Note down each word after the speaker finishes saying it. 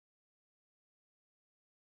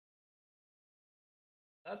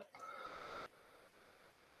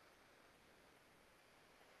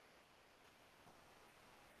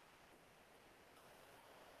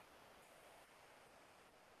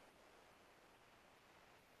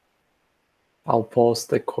I'll post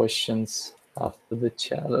the questions after the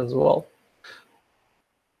chat as well.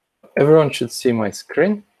 Everyone should see my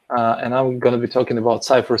screen, and I'm going to be talking about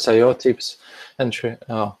Cypress IO tips and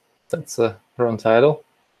oh, that's a wrong title.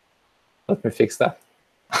 Let me fix that.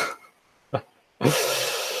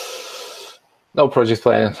 No project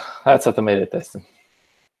planning. That's automated testing.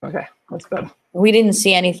 Okay, that's better. We didn't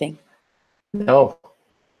see anything. No,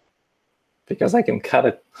 because I can cut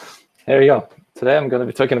it. There you go. Today I'm going to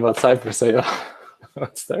be talking about Cypress IO.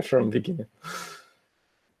 Let's start from the beginning.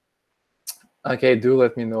 Okay, do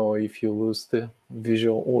let me know if you lose the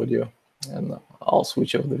visual audio, and I'll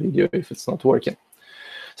switch off the video if it's not working.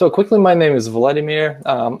 So quickly, my name is Vladimir.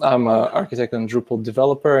 I'm an architect and Drupal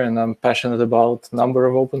developer, and I'm passionate about a number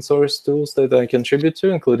of open source tools that I contribute to,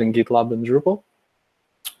 including GitLab and Drupal.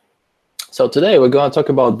 So today we're going to talk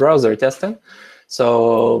about browser testing.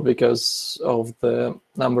 So because of the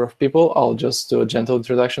number of people, I'll just do a gentle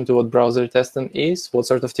introduction to what browser testing is, what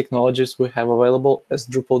sort of technologies we have available as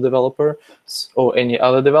Drupal developers or any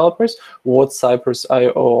other developers, what Cypress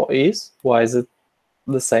IO is, why is it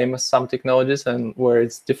the same as some technologies and where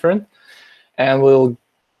it's different, and we'll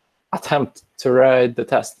attempt to write the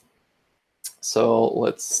test. So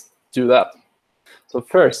let's do that. So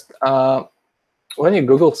first, when you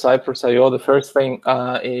Google Cypress IO, the first thing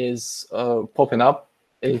is popping up.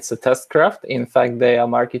 It's a Testcraft. In fact, they are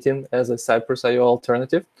marketing as a Cypress IO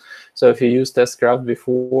alternative. So if you use Testcraft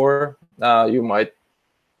before, you might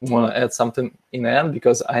want to add something in End,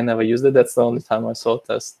 because I never used it. That's the only time I saw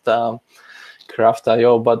Testcraft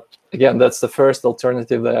IO. But again, that's the first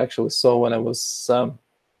alternative that I actually saw when I was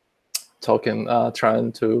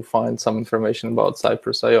trying to find some information about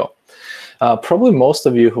Cypress IO. Probably most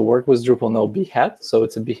of you who work with Drupal know Behat, so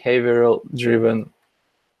it's a behavioral-driven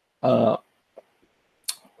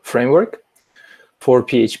framework for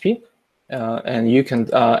PHP, and you can.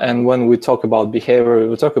 And when we talk about behavior,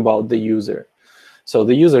 we talk about the user. So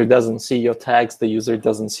the user doesn't see your tags, the user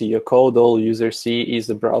doesn't see your code. All users see is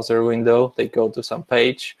the browser window. They go to some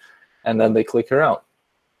page, and then they click around.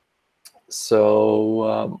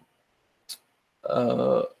 So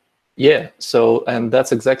yeah, so, and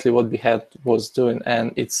that's exactly what Behat was doing,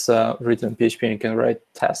 and it's written in PHP, and you can write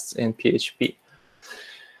tests in PHP.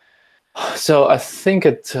 So I think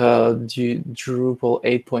Drupal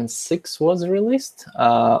 8.6 was released.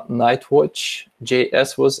 Nightwatch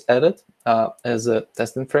JS was added as a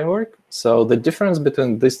testing framework. So the difference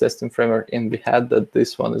between this testing framework and Behat, that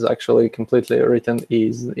this one is actually completely written,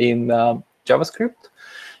 is in JavaScript.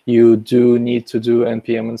 You do need to do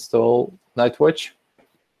npm install Nightwatch.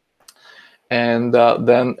 And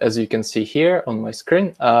then, as you can see here on my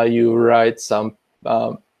screen, you write some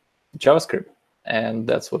JavaScript, and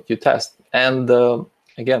that's what you test. And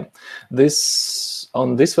again,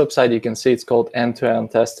 on this website, you can see it's called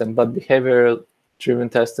end-to-end testing, but behavior-driven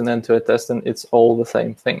testing, end-to-end testing, it's all the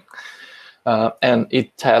same thing. And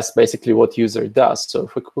it tests basically what user does. So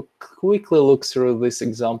if we quickly look through this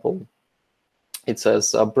example, it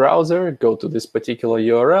says a browser, go to this particular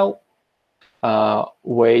URL,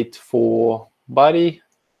 wait for body,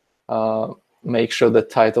 make sure the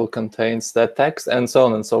title contains that text, and so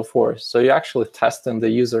on and so forth. So you're actually testing the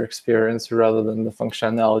user experience rather than the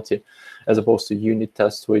functionality, as opposed to unit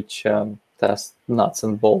tests, which test nuts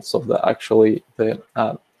and bolts of the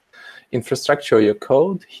infrastructure of your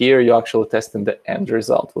code. Here you're actually testing the end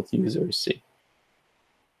result, what users see.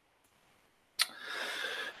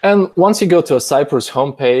 And once you go to a Cypress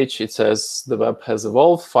homepage, it says the web has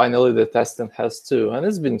evolved. Finally, the testing has too. And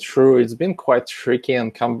it's been true. It's been quite tricky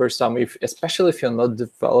and cumbersome, especially if you're not a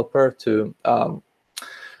developer, to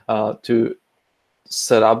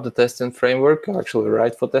set up the testing framework, actually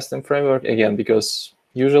write for testing framework. Again, because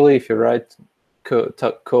usually if you write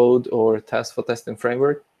code or test for testing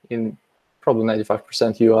framework, in probably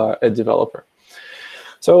 95% you are a developer.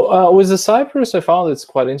 So with the Cypress, I found it's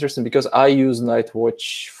quite interesting because I use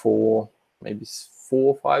Nightwatch for maybe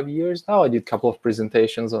 4 or 5 years now. I did a couple of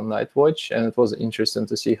presentations on Nightwatch, and it was interesting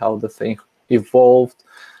to see how the thing evolved,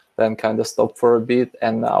 then kind of stopped for a bit,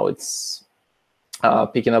 and now it's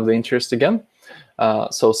picking up the interest again.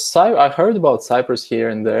 So I heard about Cypress here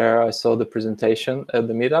and there. I saw the presentation at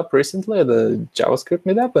the meetup recently, at the JavaScript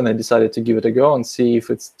meetup, and I decided to give it a go and see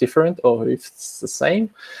if it's different or if it's the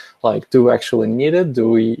same. Like, do we actually need it? Do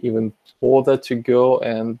we even bother to go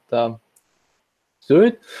and do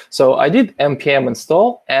it? So I did npm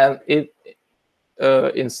install, and it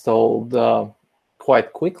installed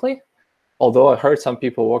quite quickly. Although I heard some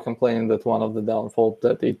people were complaining that one of the downfalls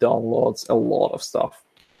that it downloads a lot of stuff.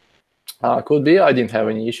 Could be. I didn't have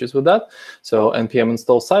any issues with that. So npm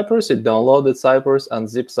install Cypress, it downloaded Cypress,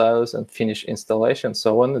 unzip Cypress, and finish installation.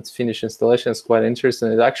 So when it's finished installation, it's quite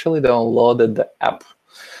interesting. It actually downloaded the app.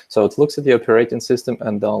 So it looks at the operating system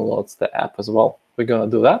and downloads the app as well. We're going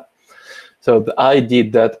to do that. So I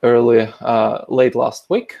did that late last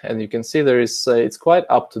week, and you can see there is it's quite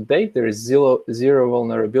up to date. There is zero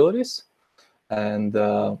vulnerabilities, and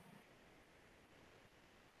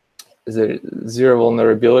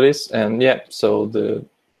yeah, so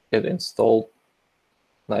it installed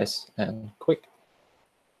nice and quick.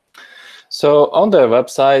 So on their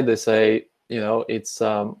website, they say, it's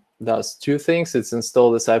does two things. It's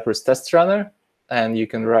install the Cypress test runner, and you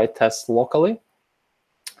can write tests locally.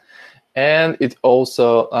 And it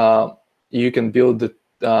also, you can build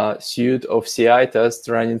the suite of CI tests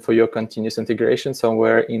running for your continuous integration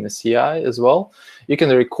somewhere in the CI as well. You can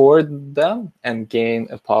record them and gain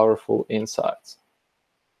a powerful insights.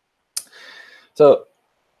 So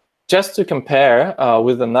just to compare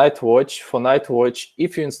with the Nightwatch, for Nightwatch,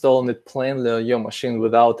 if you install it plainly on your machine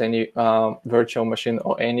without any virtual machine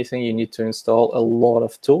or anything, you need to install a lot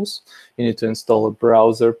of tools. You need to install a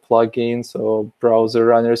browser plugin, so browser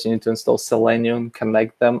runners. You need to install Selenium,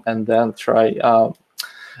 connect them, and then try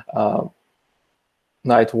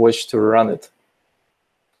Nightwatch to run it.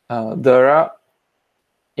 There are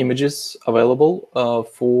images available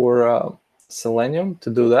for Selenium to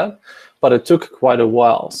do that, but it took quite a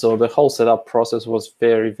while. So the whole setup process was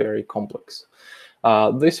very, very complex.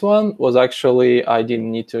 This one was actually, I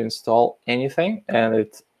didn't need to install anything, and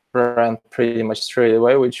it ran pretty much straight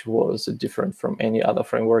away, which was different from any other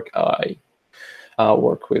framework I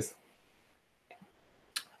work with.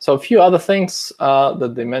 So a few other things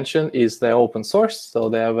that they mentioned is they're open source, so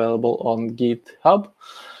they're available on GitHub,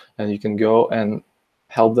 and you can go and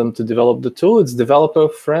help them to develop the tool. It's developer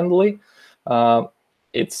friendly.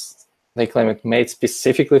 They claim it made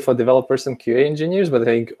specifically for developers and QA engineers, but I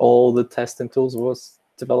think all the testing tools was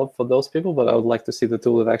developed for those people. But I would like to see the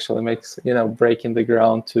tool that actually makes, breaking the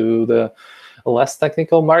ground to the less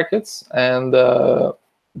technical markets and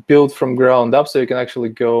build from ground up, so you can actually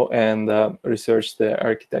go and research the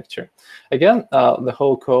architecture. Again, the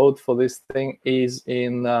whole code for this thing is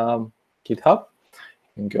in GitHub.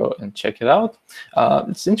 You can go and check it out.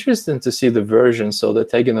 It's interesting to see the versions. So the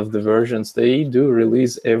tagging of the versions, they do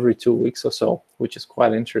release every 2 weeks or so, which is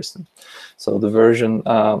quite interesting. So the version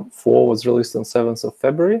 4 was released on 7th of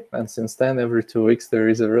February, and since then, every 2 weeks there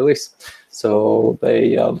is a release. So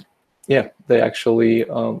they actually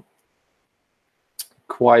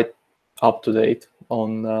quite up to date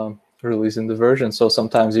on releasing the version. So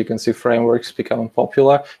sometimes you can see frameworks becoming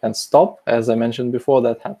popular and stop. As I mentioned before,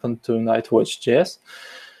 that happened to Nightwatch.js.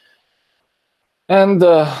 And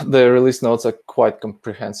the release notes are quite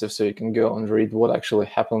comprehensive, so you can go and read what actually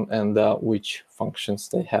happened and which functions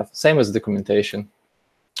they have. Same as documentation.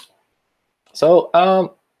 So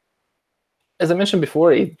as I mentioned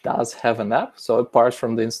before, it does have an app. So apart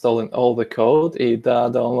from the installing all the code, it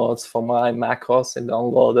downloads for my macOS. It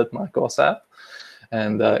downloaded macOS app.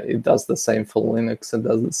 And it does the same for Linux. It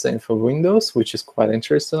does the same for Windows, which is quite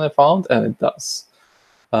interesting, I found. And it does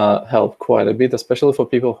help quite a bit, especially for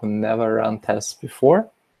people who never ran tests before.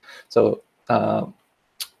 So,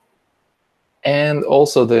 and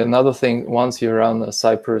also another thing, once you run a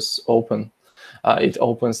Cypress open, it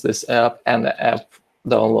opens this app, and the app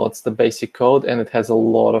downloads the basic code, and it has a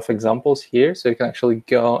lot of examples here. So you can actually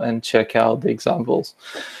go and check out the examples.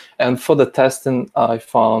 And for the testing, I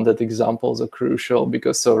found that examples are crucial,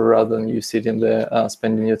 because so rather than you sitting there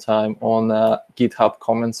spending your time on GitHub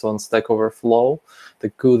comments on Stack Overflow, the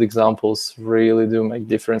good examples really do make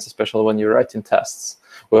difference, especially when you're writing tests.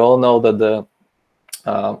 We all know that the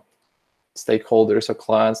stakeholders or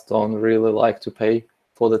clients don't really like to pay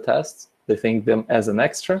for the tests. They think them as an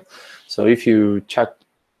extra. So if you check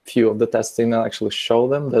a few of the testing and actually show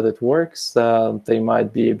them that it works, they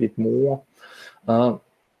might be a bit more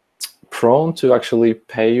prone to actually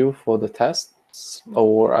pay you for the tests,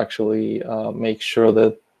 or actually make sure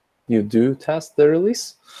that you do test the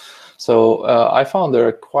release. So I found there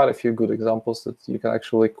are quite a few good examples that you can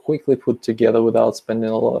actually quickly put together without spending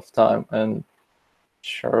a lot of time and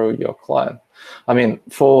show your client. I mean,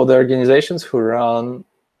 for the organizations who run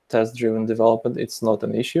test-driven development, it's not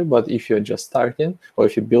an issue. But if you're just starting, or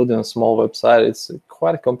if you're building a small website, it's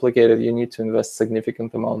quite complicated. You need to invest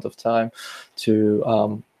significant amount of time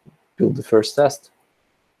to build the first test.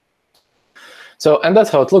 So, and that's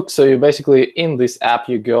how it looks. So you basically, in this app,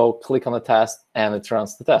 you go click on the test, and it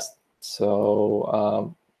runs the test.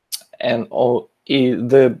 So,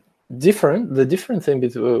 the different thing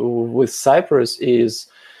with Cypress is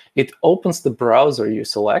it opens the browser you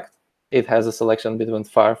select. it has a selection between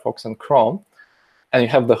Firefox and Chrome, and you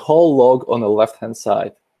have the whole log on the left-hand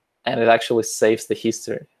side, and it actually saves the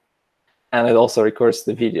history. And it also records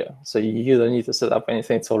the video. So you don't need to set up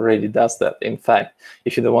anything, it already does that. In fact,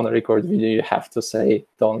 if you don't want to record video, you have to say,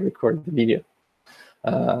 don't record the video.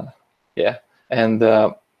 Yeah, and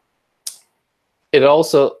it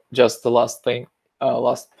also, just the last thing,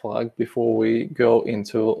 last plug before we go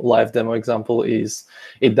into live demo example is,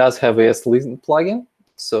 it does have ESLint plugin.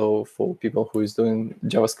 So for people who is doing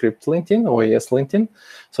JavaScript linting or ESLinting,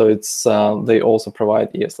 so it's they also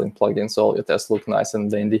provide ESLint plugin, so all your tests look nice and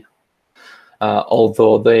dandy.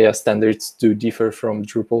 Although their standards do differ from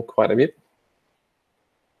Drupal quite a bit.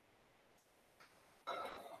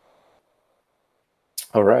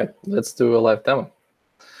 All right, let's do a live demo.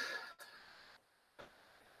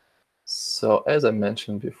 So as I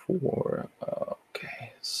mentioned before,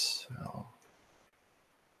 okay, so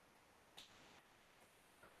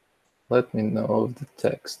let me know if the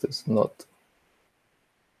text is not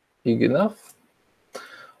big enough.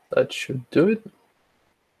 That should do it.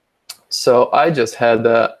 So I just had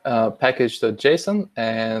a package.json,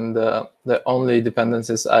 and the only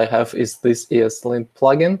dependencies I have is this ESLint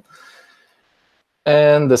plugin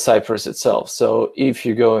and the Cypress itself. So if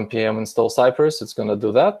you go npm install Cypress, it's going to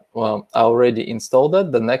do that. Well, I already installed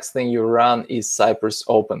it. The next thing you run is Cypress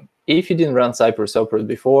open. If you didn't run Cypress open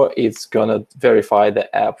before, it's going to verify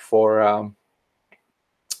the app for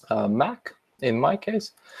Mac, in my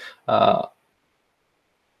case. I'm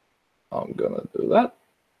going to do that.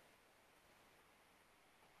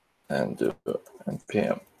 And do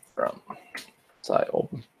npm run sci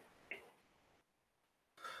open.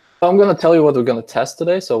 So I'm going to tell you what we're going to test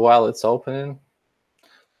today. So while it's opening,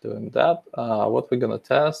 doing that, what we're going to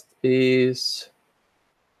test is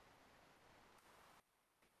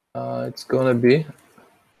it's going to be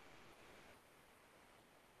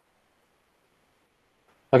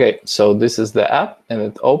okay. So this is the app, and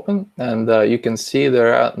it's open, and you can see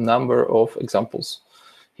there are a number of examples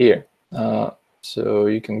here. So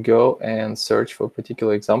you can go and search for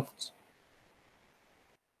particular examples.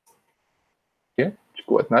 Here,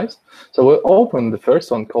 quite nice. So we'll open the first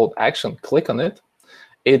one called Action. Click on it.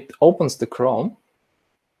 It opens the Chrome.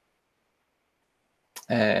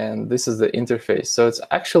 And this is the interface. So it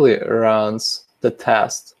actually runs the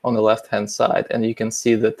test on the left-hand side. And you can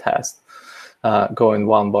see the test going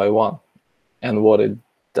one by one and what it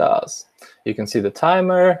does. You can see the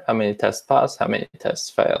timer, how many tests pass, how many tests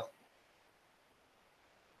fail.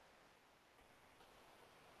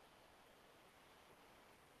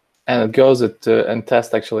 And it goes and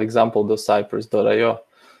test actually example.cypress.io.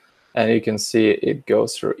 And you can see it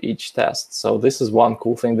goes through each test. So this is one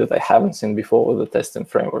cool thing that I haven't seen before with the testing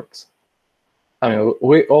frameworks. I mean,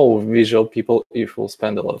 we all visual people if we'll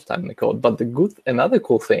spend a lot of time in the code. But another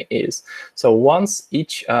cool thing is, so once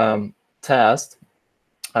each test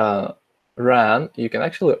ran, you can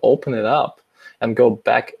actually open it up and go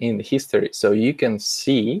back in the history. So you can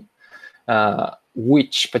see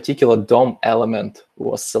which particular DOM element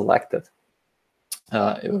was selected.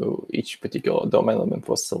 Each particular DOM element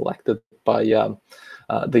was selected by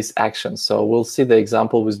this action. So we'll see the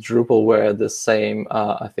example with Drupal where the same,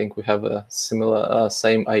 I think we have a similar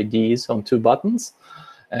same IDs on two buttons,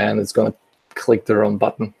 and it's going to click the wrong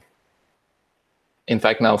button. In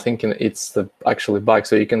fact, now thinking it's the actually bug.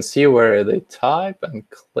 So you can see where they type and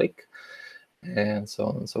click, and so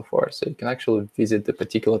on and so forth. So you can actually visit the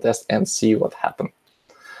particular test and see what happened.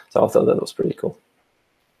 So I thought that was pretty cool.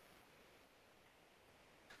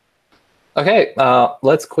 Okay,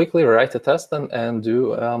 let's quickly write a test and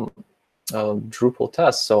do a Drupal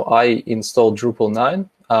test. So I installed Drupal 9.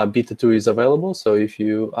 Beta 2 is available. So if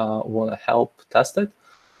you want to help test it,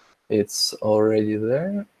 it's already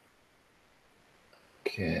there.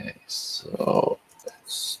 Okay, so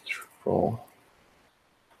let's Drupal.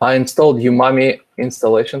 I installed Umami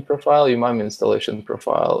installation profile. Umami installation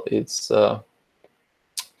profile, it's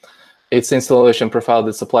installation profile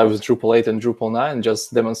that's applied with Drupal 8 and Drupal 9,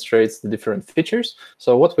 just demonstrates the different features.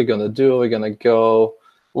 So what we're going to do, we're going to go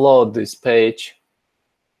load this page,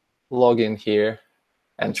 log in here,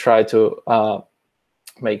 and try to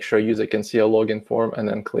make sure user can see a login form, and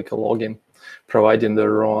then click a login, providing the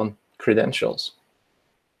wrong credentials.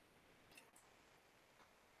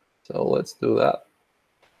 So let's do that.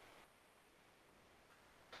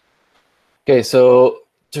 Okay, so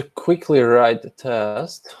to quickly write the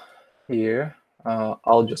test here,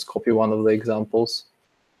 I'll just copy one of the examples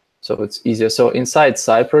so it's easier. So inside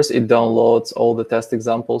Cypress, it downloads all the test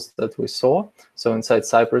examples that we saw. So inside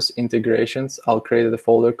Cypress integrations, I'll create a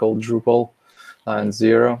folder called Drupal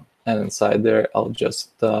 9.0, and inside there, I'll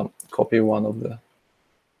just copy one of the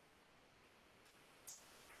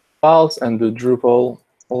files and do Drupal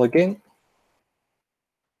login.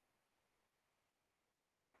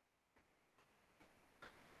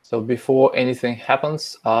 So before anything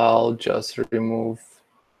happens, I'll just remove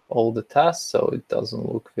all the tasks so it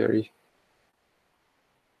doesn't look very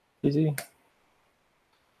easy.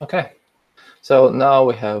 Okay, so now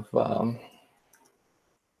we have Drupal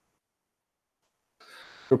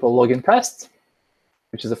login test,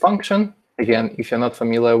 which is a function. Again, if you're not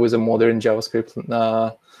familiar with a modern JavaScript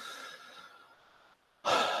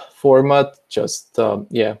format, just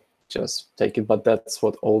take it. But that's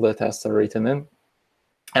what all the tests are written in.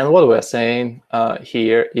 And what we're saying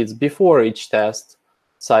here is before each test,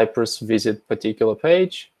 Cypress visit particular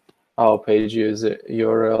page. Our page user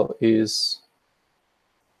URL is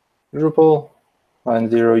Drupal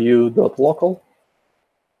 90u.local.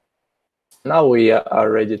 Now we are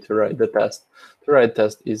ready to write the test. To write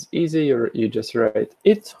test is easy. You just write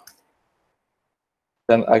it,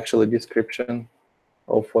 then actually description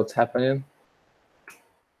of what's happening.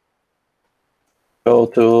 Go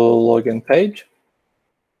to login page.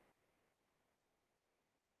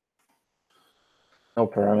 No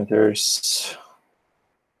parameters,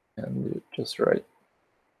 and you just write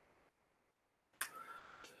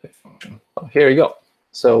function. Oh, here you go.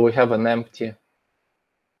 So we have an empty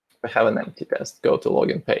test. Go to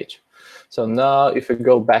login page. So now if we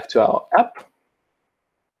go back to our app,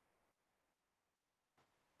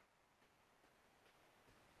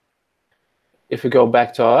 you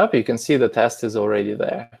can see the test is already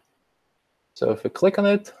there. So if we click on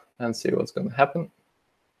it and see what's going to happen.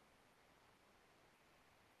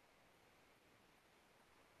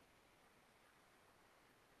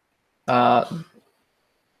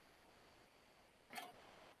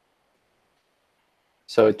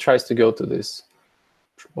 So it tries to go to this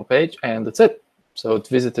Drupal page, and that's it. So it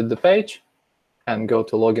visited the page and go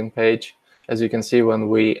to login page. As you can see, when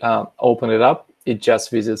we open it up, it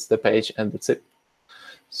just visits the page, and that's it.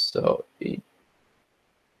 So we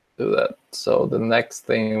do that. So the next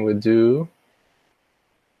thing we do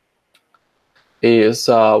is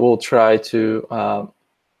we'll try to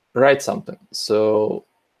write something. So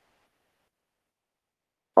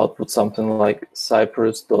I'll put something like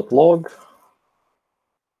cypress.log.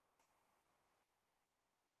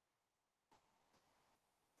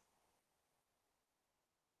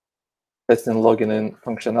 Testing login in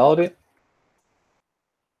functionality.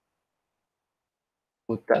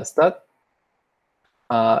 We'll test that.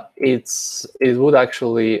 It would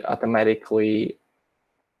actually automatically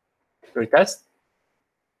retest.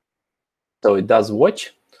 So it does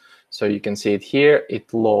watch. So you can see it here.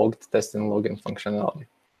 It logged testing login functionality.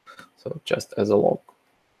 So just as a log.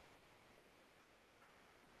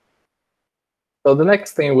 So the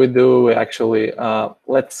next thing we do, we actually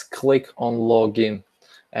let's click on login.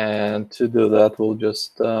 And to do that, we'll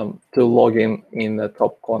just to login in the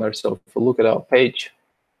top corner. So if we look at our page,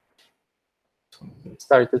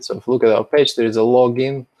 started. So if we look at our page, there is a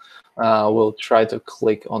login. We'll try to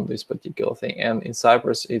click on this particular thing. And in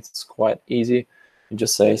Cypress, it's quite easy. You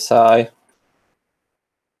just say sci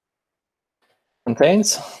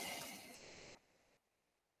contains.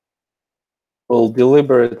 We'll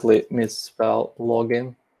deliberately misspell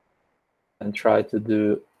login and try to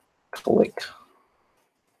do click.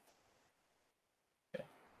 Okay.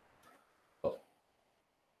 So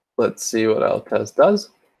let's see what our test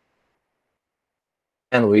does.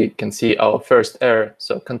 And we can see our first error.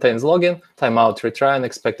 So contains login, timeout retry, and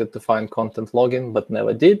expected to find content login, but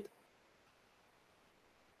never did.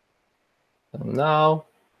 And now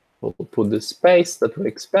we'll put the space that we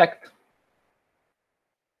expect.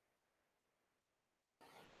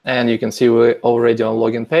 And you can see we're already on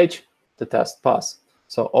login page, the test passed.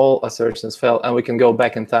 So all assertions fail, and we can go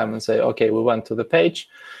back in time and say, okay, we went to the page,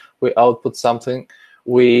 we output something,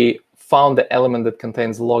 we found the element that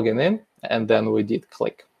contains login in, and then we did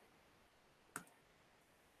click.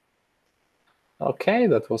 Okay,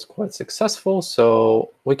 that was quite successful.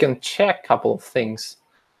 So we can check a couple of things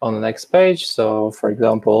on the next page. So for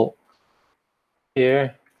example,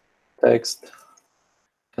 here, text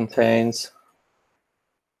contains,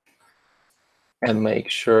 and make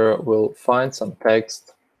sure we'll find some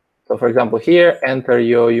text. So for example, here, enter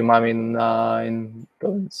your Umami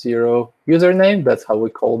 9.0 username. That's how we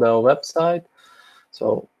called our website.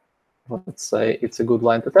 So let's say it's a good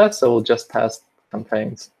line to test. So we'll just test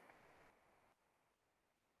contains.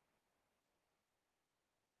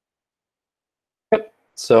 Yep.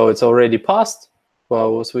 So it's already passed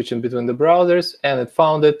while we're switching between the browsers, and it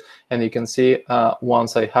found it. And you can see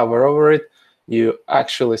once I hover over it, you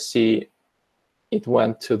actually see it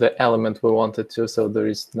went to the element we wanted to, so there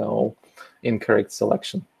is no incorrect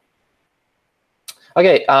selection.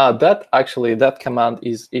 Okay, that command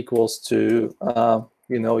is equals to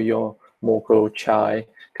your Moko chai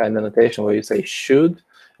kind of notation where you say should,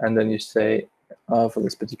 and then you say for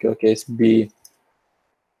this particular case be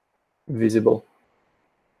visible.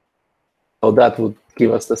 So that would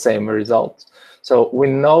give us the same result. So we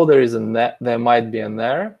know there might be an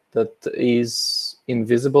error that is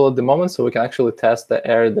invisible at the moment, so we can actually test the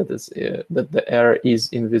error that the error is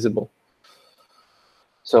invisible.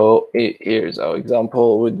 So here's our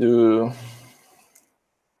example. We do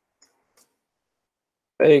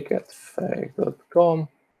fake at fake.com.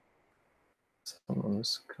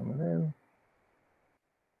 Someone's coming in.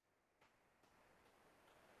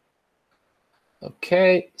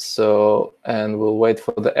 Okay, so, and we'll wait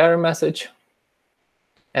for the error message.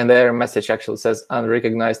 And the error message actually says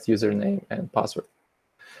unrecognized username and password.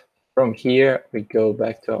 From here, we go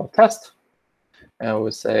back to our test, and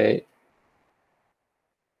we say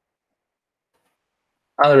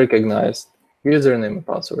unrecognized username and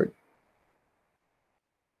password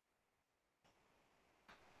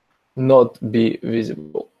not be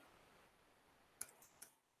visible.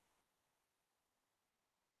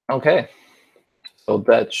 Okay, so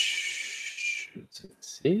that should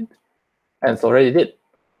succeed, and it already did.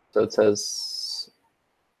 So it says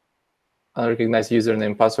unrecognized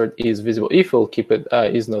username password is visible if we'll keep it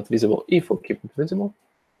is not visible. If we'll keep it visible,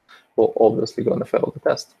 we're obviously going to fail the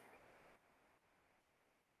test.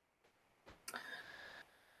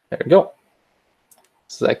 There we go.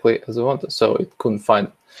 Exactly as we wanted, so it couldn't find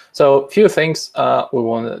it. So a few things we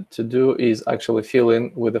wanted to do is actually fill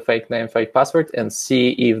in with a fake name, fake password, and see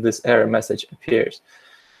if this error message appears.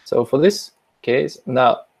 So for this case,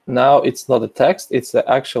 now it's not a text, it's the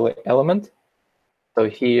actual element. So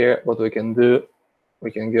here, what we can do,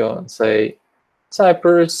 we can go and say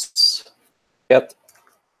Cypress get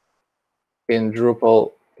in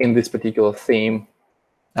Drupal in this particular theme.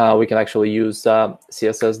 We can actually use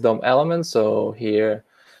CSS DOM elements. So here,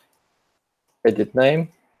 edit name,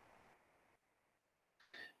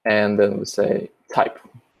 and then we say type,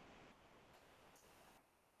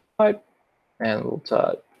 and we'll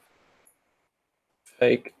type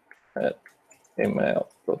fake at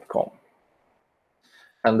email.com,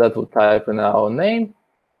 and that will type in our name,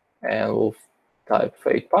 and we'll type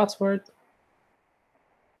fake password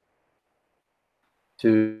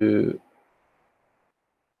to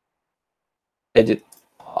edit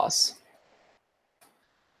pass.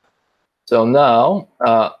 So now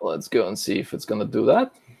let's go and see if it's going to do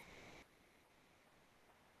that.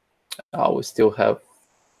 We still have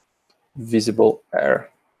visible error.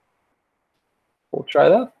 We'll try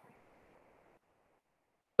that.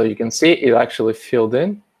 So you can see it actually filled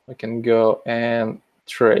in. We can go and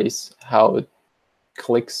trace how it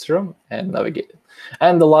clicks through and navigate it.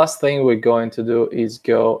 And the last thing we're going to do is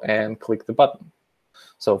go and click the button.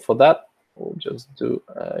 So for that, we'll just do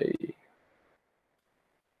a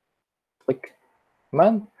click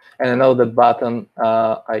command. And I know the button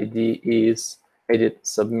ID is edit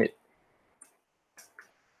submit.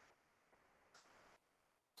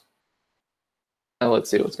 And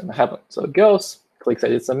let's see what's going to happen. So it goes, clicks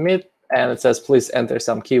edit submit, and it says, please enter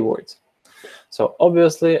some keywords. So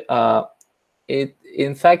obviously,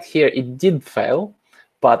 in fact, here it did fail,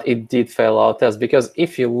 but it did fail our test, because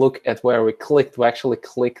if you look at where we clicked, we actually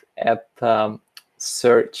clicked at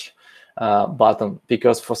search button,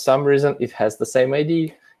 because for some reason it has the same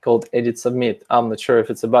ID called edit submit. I'm not sure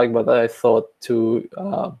if it's a bug, but I thought two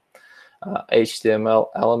HTML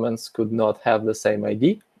elements could not have the same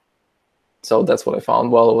ID. So that's what I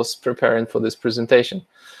found while I was preparing for this presentation.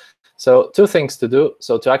 So two things to do.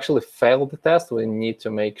 So to actually fail the test, we need to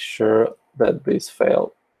make sure that this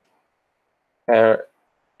fail error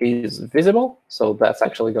is visible. So that's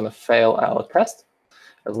actually going to fail our test,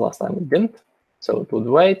 as last time it didn't. So it would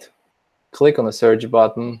wait, click on the search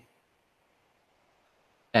button,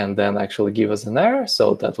 and then actually give us an error.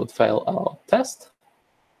 So that would fail our test.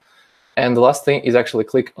 And the last thing is actually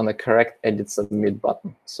click on the correct edit submit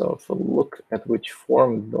button. So if we look at which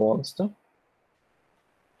form it belongs to,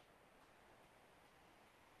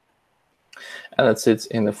 and it sits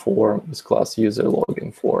in the form, this class user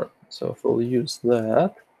login form. So if we'll use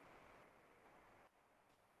that,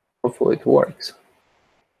 hopefully it works.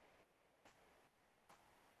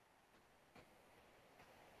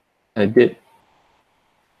 And it did.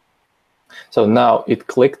 So now it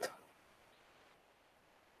clicked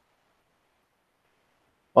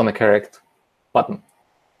on the correct button.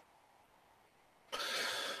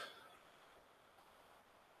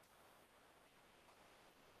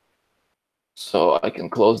 So I can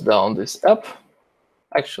close down this app.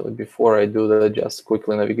 Actually, before I do that, just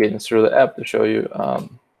quickly navigating through the app to show you a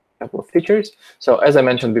couple of features. So as I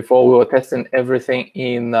mentioned before, we were testing everything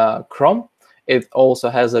in Chrome. It also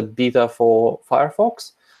has a beta for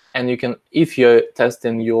Firefox. And you can, if you're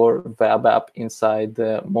testing your web app inside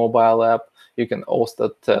the mobile app, you can also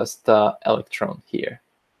test Electron here.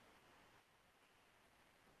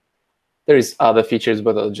 There is other features,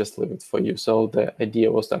 but I'll just leave it for you. So the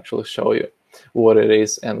idea was to actually show you what it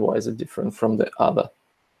is and why is it different from the other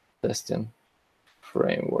testing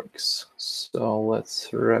frameworks. So let's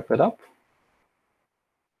wrap it up.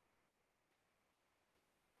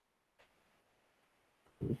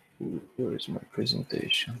 Where is my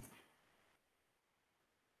presentation?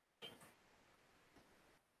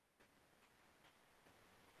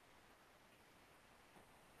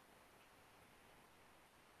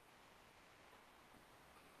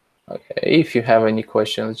 Okay, if you have any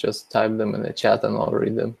questions, just type them in the chat and I'll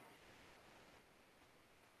read them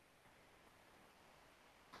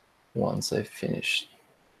once I've finished.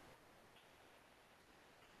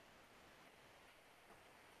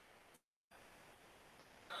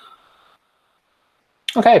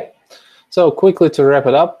 Okay, so quickly to wrap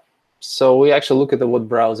it up. So we actually look at what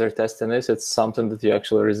browser testing is. It's something that you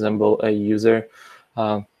actually resemble a user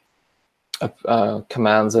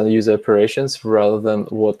commands and user operations rather than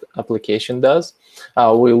what application does.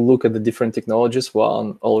 We look at the different technologies,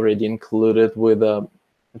 one already included with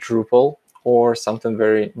Drupal or something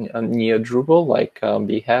very near Drupal, like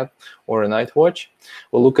Behat or a Nightwatch.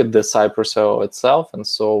 We'll look at the Cypress OS itself, and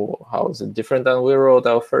so how is it different? And we wrote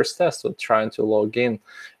our first test with trying to log in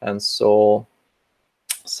and saw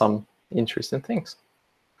some interesting things.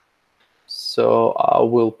 So I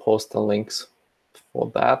will post the links for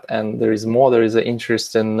that. And there is more. There is an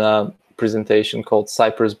interesting presentation called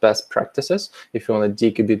Cypress Best Practices, if you want to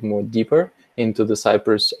dig a bit more deeper into the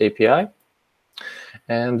Cypress API.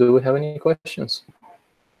 And do we have any questions?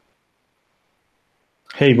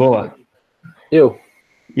 Hey, Boa. You.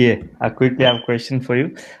 Yeah, I quickly have a question for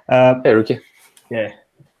you. Hey, Ricky. Yeah.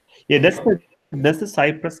 Does the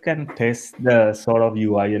Cypress can test the sort of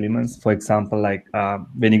UI elements? For example, like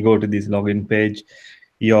when you go to this login page,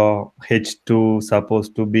 your H2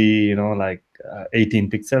 supposed to be, like 18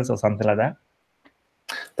 pixels or something like that?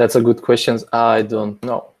 That's a good question. I don't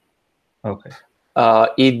know. Okay.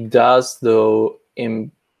 It does, though.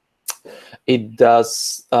 It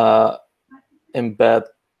does embed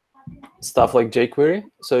stuff like jQuery.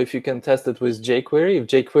 So if you can test it with jQuery, if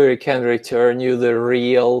jQuery can return you the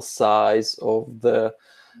real size of the,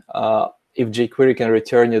 if jQuery can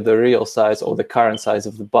return you the real size or the current size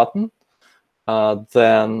of the button,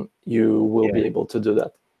 then you will be able to do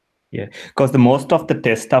that. Yeah, because the most of the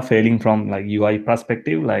tests are failing from like UI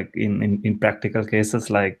perspective, like in practical cases,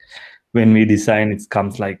 like when we design, it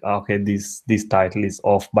comes like, okay, this title is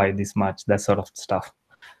off by this much, that sort of stuff.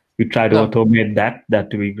 We try to automate that would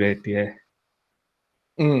be great. Yeah.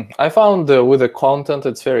 I found with the content,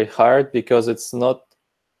 it's very hard because it's not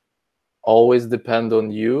always depend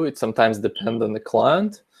on you. It sometimes depend on the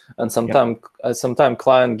client. And sometimes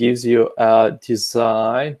client gives you a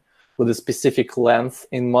design with a specific length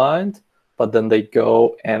in mind, but then they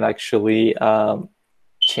go and actually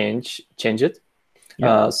change it.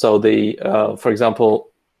 So they, for example,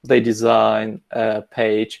 they design a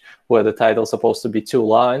page where the title is supposed to be 2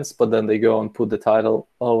 lines, but then they go and put the title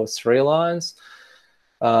over 3 lines.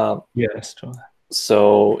 Yeah, that's true.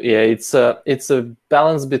 So yeah, it's a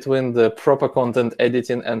balance between the proper content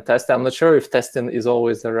editing and testing. I'm not sure if testing is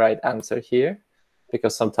always the right answer here,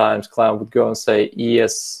 because sometimes client would go and say,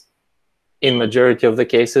 yes, in majority of the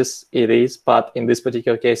cases it is, but in this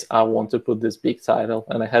particular case, I want to put this big title.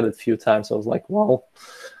 And I had it a few times. I was like, well,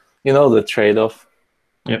 you know, the trade-off.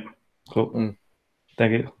 Yep, cool.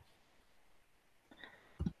 Thank you.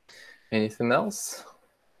 Anything else?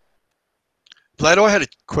 Vlad, I had a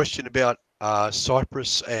question about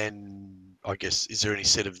Cypress, and I guess, is there any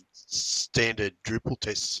set of standard Drupal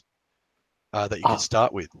tests that you can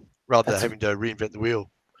start with, rather than having to reinvent the wheel?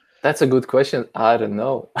 That's a good question. I don't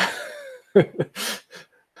know.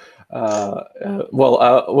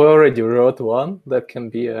 Well, we already wrote one that can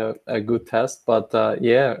be a good test, but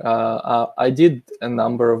I did a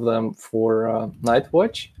number of them for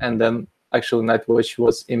Nightwatch, and then actually Nightwatch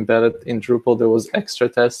was embedded in Drupal. There was extra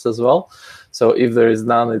tests as well. So if there is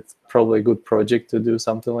none, it's probably a good project to do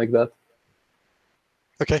something like that.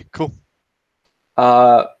 Okay, cool.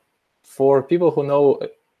 For people who know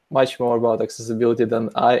much more about accessibility than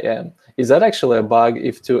I am, is that actually a bug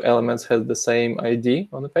if 2 elements have the same ID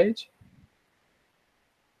on the page?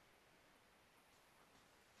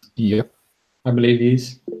 Yep, I believe it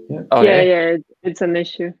is. Yeah. Okay. Yeah, it's an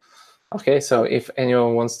issue. Okay, so if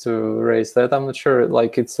anyone wants to raise that, I'm not sure.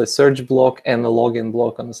 Like it's a search block and a login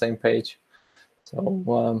block on the same page.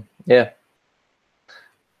 So yeah,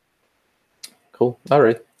 cool. All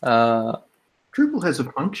right. Drupal has a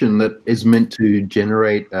function that is meant to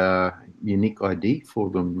generate a unique ID for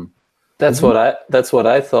them. That's what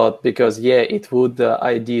I thought, because yeah, it would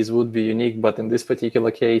IDs would be unique, but in this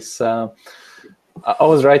particular case, I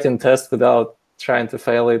was writing test without trying to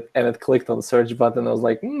fail it, and it clicked on the search button. I was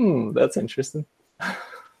like, that's interesting. I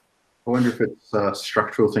wonder if it's a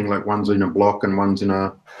structural thing, like one's in a block and one's in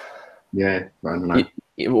a, I don't know.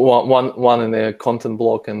 One in the content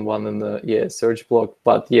block and one in the search block.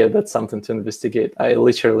 But yeah, that's something to investigate. I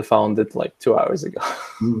literally found it like 2 hours ago.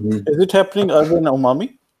 Is it happening over in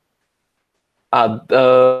Umami?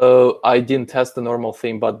 I didn't test the normal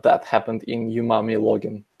theme, but that happened in Umami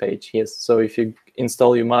login page. Yes. So if you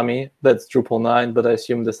install Umami, that's Drupal 9, but I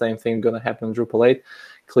assume the same thing gonna happen in Drupal 8.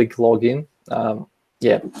 Click login.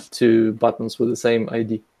 Yeah, 2 buttons with the same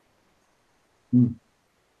ID.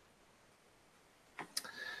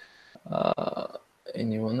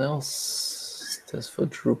 Anyone else? Test for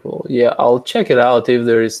Drupal. Yeah, I'll check it out if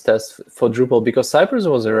there is test for Drupal, because Cypress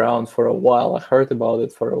was around for a while. I heard about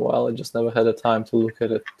it for a while. I just never had the time to look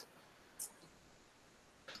at it.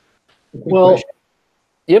 Well,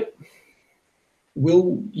 yep.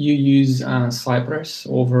 Will you use Cypress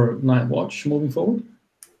over Nightwatch moving forward?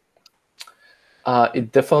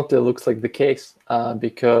 It definitely looks like the case,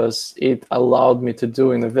 because it allowed me to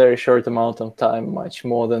do in a very short amount of time much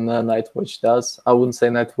more than Nightwatch does. I wouldn't say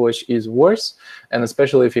Nightwatch is worse, and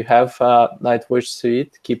especially if you have Nightwatch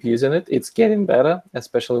suite, keep using it. It's getting better,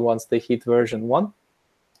 especially once they hit version 1.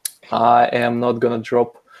 I am not going to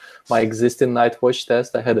drop my existing Nightwatch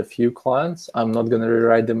test. I had a few clients. I'm not going to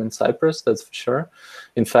rewrite them in Cypress, that's for sure.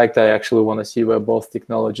 In fact, I actually want to see where both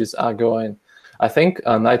technologies are going. I think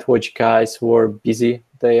Nightwatch guys were busy.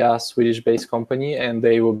 They are a Swedish-based company, and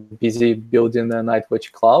they were busy building the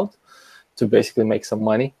Nightwatch cloud to basically make some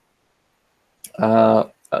money.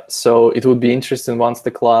 So it would be interesting once the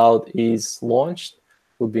cloud is launched.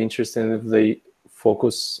 It would be interesting if they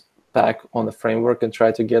focus back on the framework and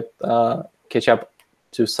try to get catch up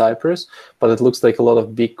to Cypress. But it looks like a lot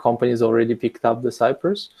of big companies already picked up the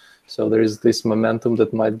Cypress. So there is this momentum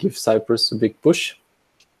that might give Cypress a big push.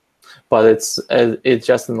 But it's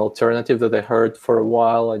just an alternative that I heard for a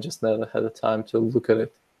while. I just never had the time to look at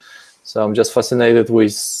it. So I'm just fascinated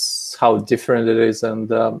with how different it is, and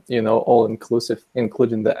all inclusive,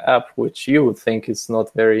 including the app, which you would think is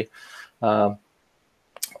not very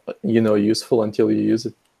useful until you use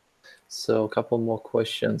it. So a couple more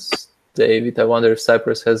questions. David, I wonder if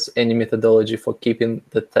Cypress has any methodology for keeping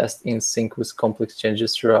the test in sync with complex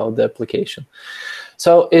changes throughout the application.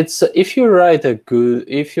 So it's if you wrote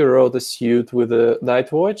a suite with a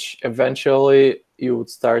Nightwatch, eventually you would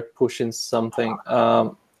start pushing something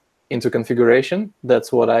into configuration.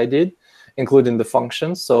 That's what I did, including the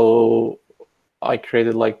functions. So I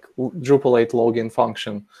created like Drupal 8 login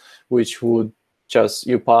function, which would just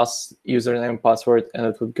you pass username, password, and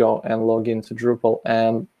it would go and log into Drupal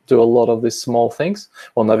and do a lot of these small things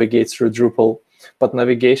or navigate through Drupal. But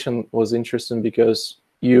navigation was interesting because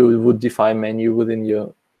you would define menu within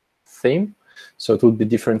your theme. So it would be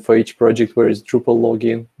different for each project, whereas Drupal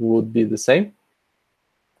login would be the same.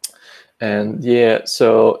 And yeah,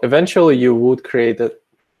 so eventually you would create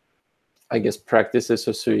practices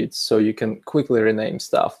or suites so you can quickly rename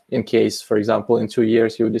stuff in case, for example, in 2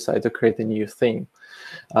 years you decide to create a new theme.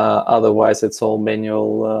 Otherwise, it's all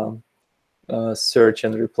manual search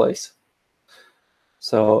and replace.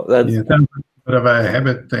 So that's a bit of a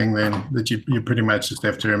habit thing then, that you pretty much just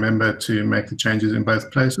have to remember to make the changes in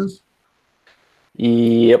both places.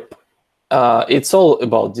 Yep. It's all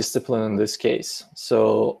about discipline in this case.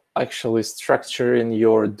 So actually structuring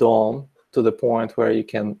your DOM to the point where you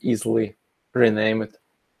can easily rename it.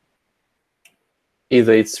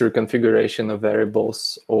 Either it's through configuration of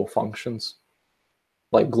variables or functions,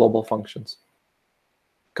 like global functions,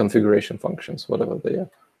 configuration functions, whatever they are.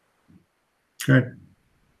 Great.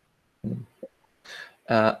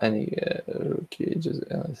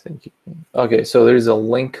 Okay, so there is a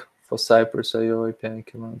link for Cypress IO API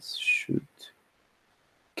commands. Shoot.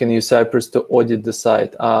 Can use Cypress to audit the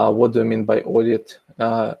site. What do you mean by audit?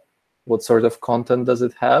 What sort of content does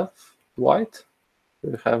it have? Dwight,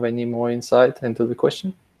 do you have any more insight into the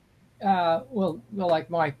question? Well, like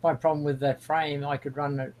my problem with that frame, I could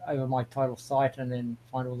run it over my total site and then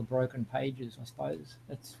find all the broken pages, I suppose.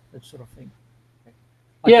 That's that sort of thing.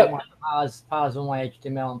 Like parse all my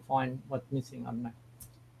HTML and find what's missing. I don't know.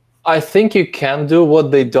 I think you can do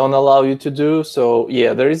what they don't allow you to do. So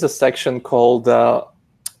yeah, there is a section called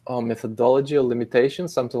methodology or limitation,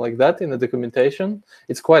 something like that in the documentation.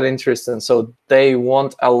 It's quite interesting. So they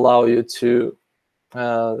won't allow you to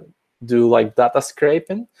do like data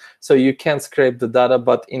scraping. So you can scrape the data,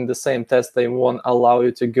 but in the same test, they won't allow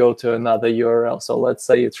you to go to another URL. So let's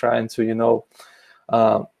say you're trying to,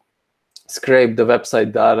 scrape the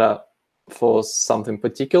website data for something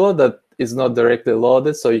particular that is not directly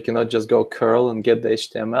loaded. So you cannot just go curl and get the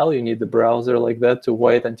HTML. You need the browser like that to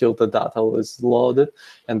wait until the data is loaded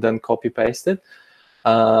and then copy paste it.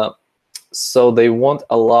 So they won't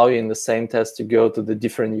allow you in the same test to go to the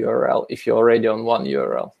different URL if you're already on one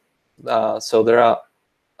URL. So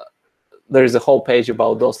there is a whole page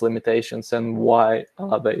about those limitations and why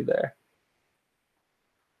are they there.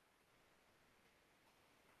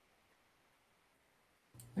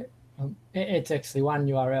 It's actually one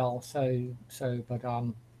URL.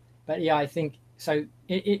 But yeah, I think so.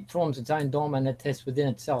 It forms its own DOM and it tests within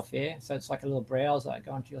itself. Yeah, so it's like a little browser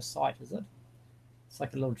going to your site, is it? It's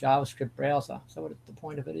like a little JavaScript browser. So what the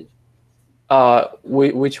point of it is?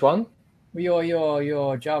 Which one? Your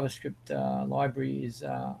JavaScript library is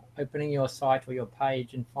opening your site or your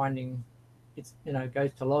page and finding it's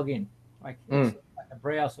goes to login. Like it's like a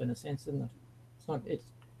browser in a sense, isn't it?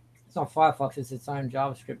 It's not Firefox. It's its own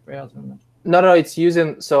JavaScript browser, isn't it? No, it's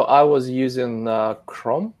using. So I was using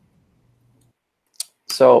Chrome.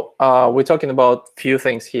 So we're talking about few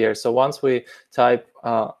things here. So once we type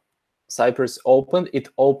Cypress open, it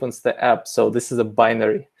opens the app. So this is a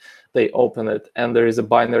binary. They open it, and there is a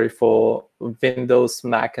binary for Windows,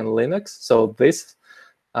 Mac, and Linux. So this,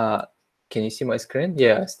 can you see my screen?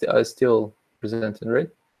 Yeah, I still presenting, right?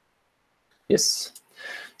 Yes.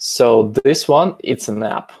 So this one, it's an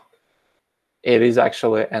app. It is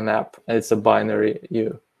actually an app. It's a binary.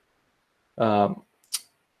 You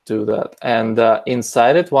do that, and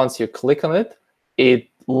inside it, once you click on it, it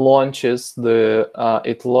launches the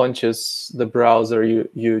browser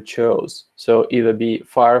you chose. So either be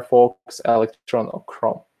Firefox, Electron, or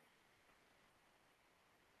Chrome.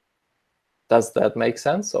 Does that make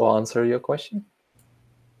sense or answer your question?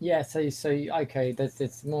 Yeah. So okay,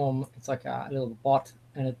 it's more. It's like a little bot,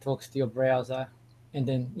 and it talks to your browser, and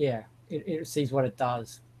then it sees what it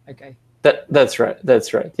does. Okay. That's right.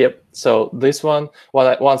 Yep. So this one,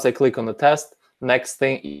 once I click on the test, next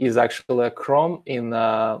thing is actually a Chrome in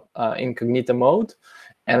incognito mode,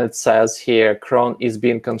 and it says here Chrome is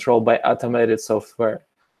being controlled by automated software.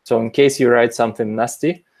 So in case you write something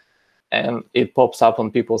nasty, and it pops up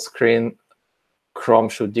on people's screen, Chrome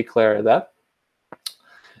should declare that.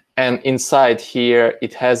 And inside here,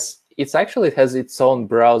 it has its own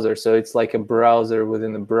browser. So it's like a browser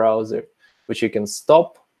within a browser, which you can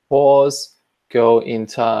stop, pause, go in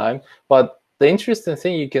time. But the interesting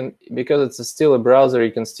thing, because it's still a browser,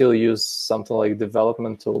 you can still use something like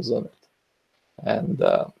development tools on it. And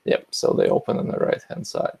so they open on the right-hand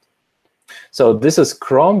side. So this is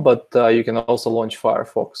Chrome, but you can also launch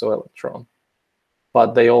Firefox or Electron.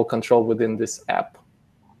 But they all control within this app.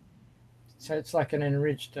 So it's like an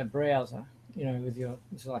enriched browser,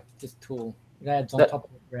 it's like this tool. It adds on top of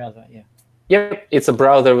the browser, yeah. Yep, it's a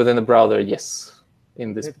browser within a browser, yes.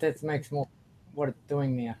 In this. That makes more what it's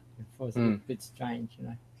doing there. Before the bits change,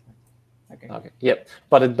 Okay. Yep.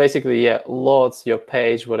 But it basically loads your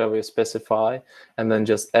page, whatever you specify, and then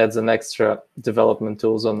just adds an extra development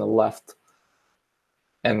tools on the left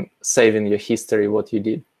and saving your history, what you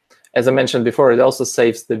did. As I mentioned before, it also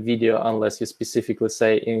saves the video unless you specifically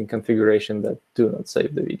say in configuration that do not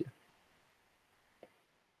save the video.